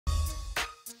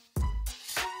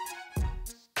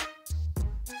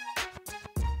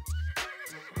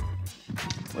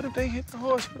What if they hit the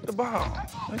horse with the ball?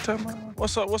 They talking about,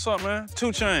 what's up, man? 2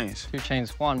 Chainz. 2 Chainz,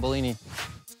 Juan Bellini.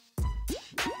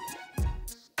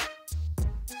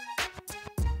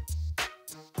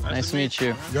 Nice to meet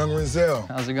you. Young Renzel.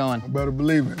 How's it going? I better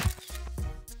believe it.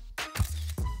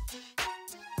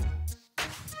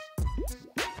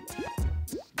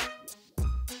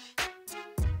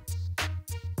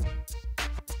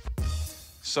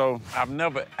 So I've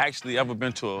never actually ever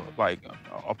been to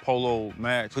a polo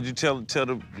match. Could you tell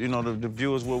the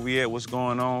viewers where we at, what's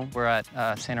going on? We're at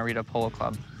Santa Rita Polo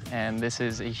Club, and this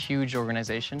is a huge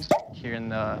organization here in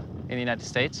the United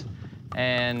States.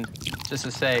 And just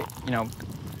to say, you know,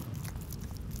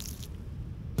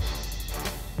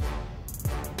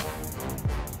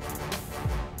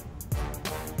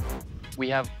 we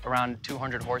have around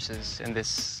 200 horses in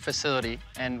this facility,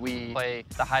 and we play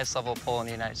the highest level of polo in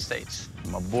the United States.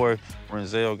 My boy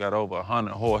Renzel got over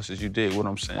 100 horses, you dig what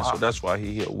I'm saying? Wow. So that's why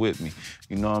he here with me.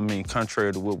 You know what I mean?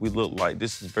 Contrary to what we look like,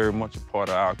 this is very much a part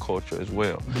of our culture as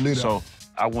well. So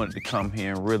I wanted to come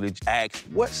here and really ask,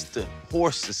 what's the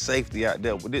horse's safety out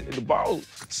there? The ball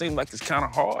seems like it's kind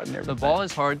of hard and everything. The ball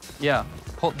is hard, yeah.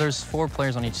 There's 4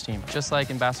 players on each team. Just like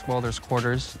in basketball, there's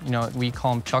quarters. You know, we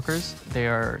call them chuckers. They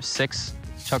are 6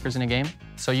 chuckers in a game.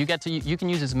 So you can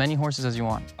use as many horses as you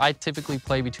want. I typically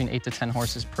play between 8 to 10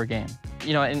 horses per game.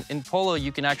 You know, in polo,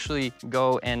 you can actually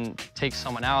go and take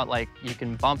someone out. Like, you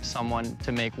can bump someone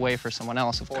to make way for someone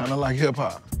else. Kind of like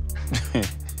hip-hop.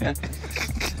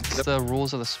 The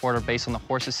rules of the sport are based on the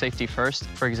horse's safety first.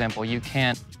 For example, you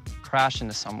can't crash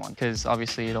into someone because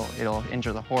obviously it'll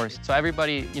injure the horse. So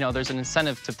everybody, you know, there's an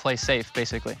incentive to play safe,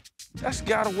 basically. That's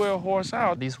gotta wear a horse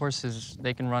out. These horses,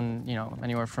 they can run, you know,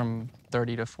 anywhere from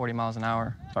 30 to 40 miles an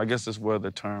hour. I guess that's where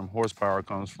the term horsepower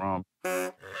comes from.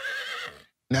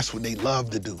 That's what they love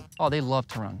to do. Oh, they love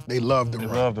to run. They love to run.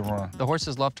 They love to run. The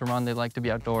horses love to run. They like to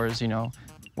be outdoors, you know,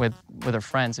 with their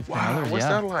friends. If Wow, you're what's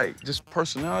that like? Just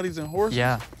personalities and horses?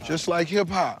 Yeah. Just like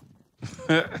hip-hop.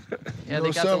 Yeah,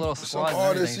 they got the little some squad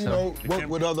artists, and you know, everything, work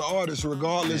with other artists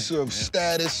regardless of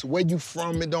status, where you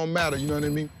from, it don't matter, you know what I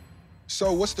mean?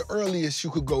 So what's the earliest you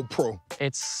could go pro?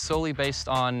 It's solely based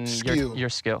on your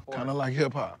skill. Kind of like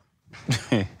hip-hop.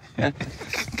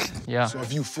 Yeah. So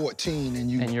if you 14 and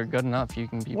you're good enough, you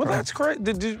can be Well, pro. that's great.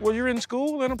 Were you in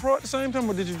school and a pro at the same time,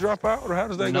 or did you drop out, or how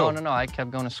does that go? No. I kept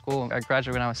going to school. I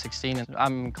graduated when I was 16, and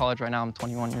I'm in college right now. I'm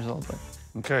 21 years old. But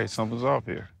Okay, something's off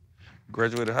here.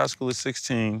 Graduated high school at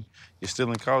 16. You're still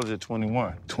in college at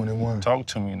 21. 21. Talk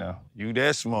to me now. You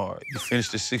that smart. You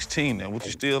finished at 16 now. What,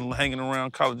 you still hanging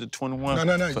around college at 21?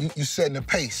 No. You setting the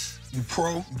pace. You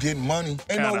pro, you getting money.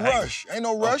 Ain't no rush. Ain't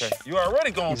no rush. Okay. You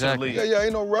already going to the league. Yeah,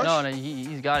 ain't no rush. No,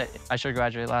 he's got it. I should have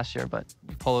graduated last year, but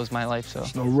polo's my life, so.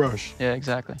 There's no rush. Yeah,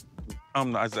 exactly.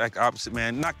 I'm the exact opposite,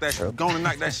 man. Knock that shit. Go on and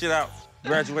knock that shit out.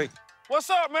 Graduate. What's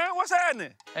up, man? What's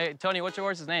happening? Hey, Tony, what's your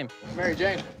horse's name? Mary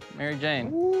Jane. Mary Jane.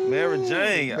 Ooh, Mary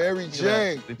Jane. Mary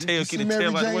Jane. The tail, You see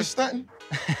Mary Jane stunting?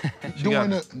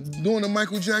 doing the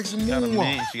Michael Jackson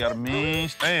moonwalk. She got a mean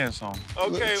stance on.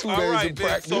 Okay, 2 all days right, of then.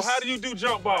 practice. So how do you do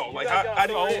jump ball? Like, how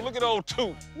do you, look at old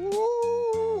two.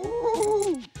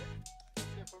 Ooh.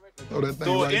 Throw that thing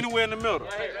Throw it right, anywhere in the middle.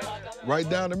 right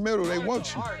down the middle, they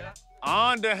want you.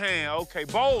 Underhand, okay,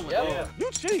 bowling. Yeah.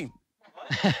 You cheating.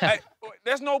 Hey,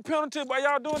 there's no penalty by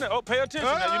y'all doing that. Oh, pay attention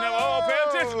now. You never, pay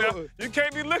attention now. You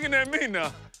can't be looking at me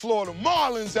now. Florida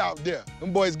Marlins out there.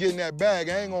 Them boys getting that bag.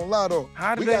 I ain't gonna lie though.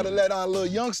 We gotta let our little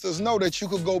youngsters know that you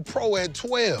could go pro at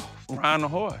 12. Riding a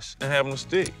horse and having a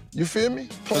stick. You feel me?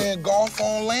 Playing golf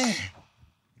on land.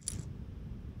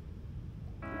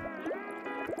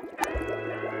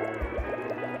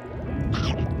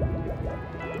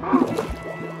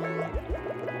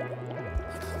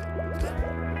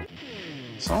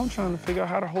 So I'm trying to figure out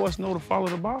how the horse know to follow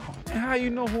the ball. And how you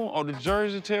know who, or the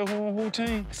jersey tell who on who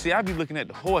team? See, I be looking at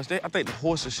the horse. I think the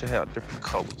horses should have different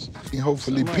colors. And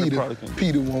hopefully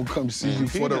Peter won't come see you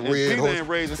for the red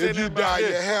horse. If you dye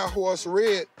your hair horse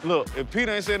red. Look, if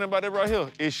Peter ain't saying nothing about that right here,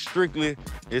 it's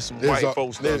some white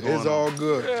folks stuff going on. It's all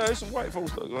good. Yeah, it's some white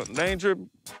folks stuff going on. They ain't tripping.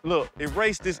 Look,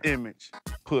 erase this image.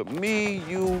 Put me,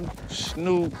 you,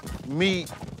 Snoop,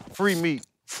 meat, free meat.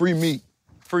 Free meat.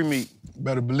 Free meat.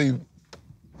 Better believe it.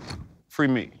 Free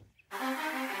meat.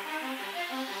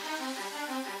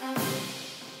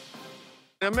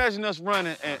 Imagine us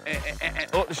running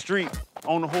and up the street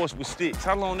on the horse with sticks.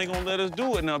 How long they gonna let us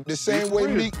do it now? The same way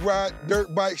Meek ride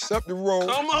dirt bikes up the road.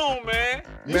 Come on, man.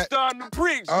 You starting to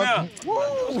preach now.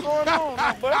 What's going on,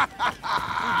 now, buddy? You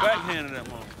backhanded that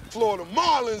motherfucker. Florida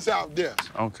Marlins out there.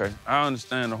 Okay, I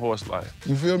understand the horse life.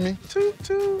 You feel me? Toot,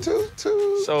 toot. Toot,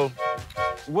 toot. So,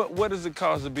 What does it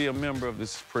cost to be a member of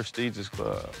this prestigious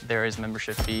club? There is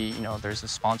membership fee, you know, there's a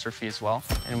sponsor fee as well.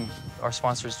 And our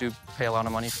sponsors do pay a lot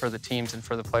of money for the teams and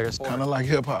for the players. Kind of like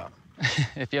hip-hop.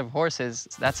 If you have horses,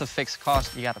 that's a fixed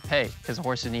cost you got to pay because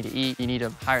horses need to eat. You need to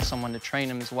hire someone to train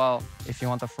them as well. If you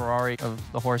want the Ferrari of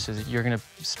the horses, you're going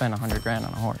to spend 100 grand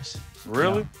on a horse.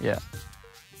 Really? You know? Yeah.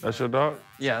 That's your dog?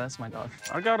 Yeah, that's my dog.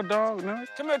 I got a dog now.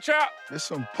 Come here, Chop. There's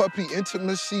some puppy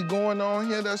intimacy going on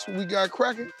here. That's what we got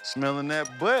cracking. Smelling that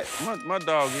butt. My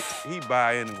dog, he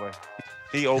bi anyway.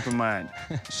 He open-minded.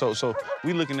 so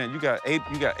we looking at, you got 8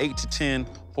 to 10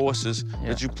 horses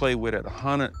that you play with at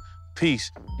 100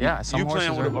 piece. Yeah, some horses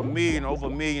playing with over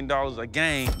 $1 million a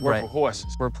game worth of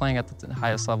horses. We're playing at the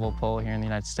highest level of polo here in the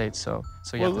United States, so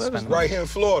you have to spend right here in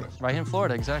Florida. Right here in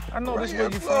Florida, exactly. I know this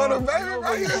where you from. Baby.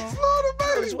 Right here in Florida,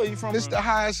 baby. This where you from. This the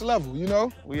highest level, you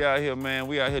know? We out here, man.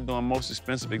 We out here doing most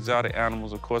expensive exotic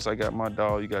animals. Of course, I got my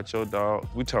dog, you got your dog.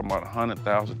 We talking about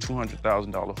 $100,000,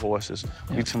 $200,000 horses.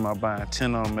 We talking about buying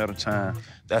 10 of them at a time.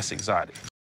 That's exotic.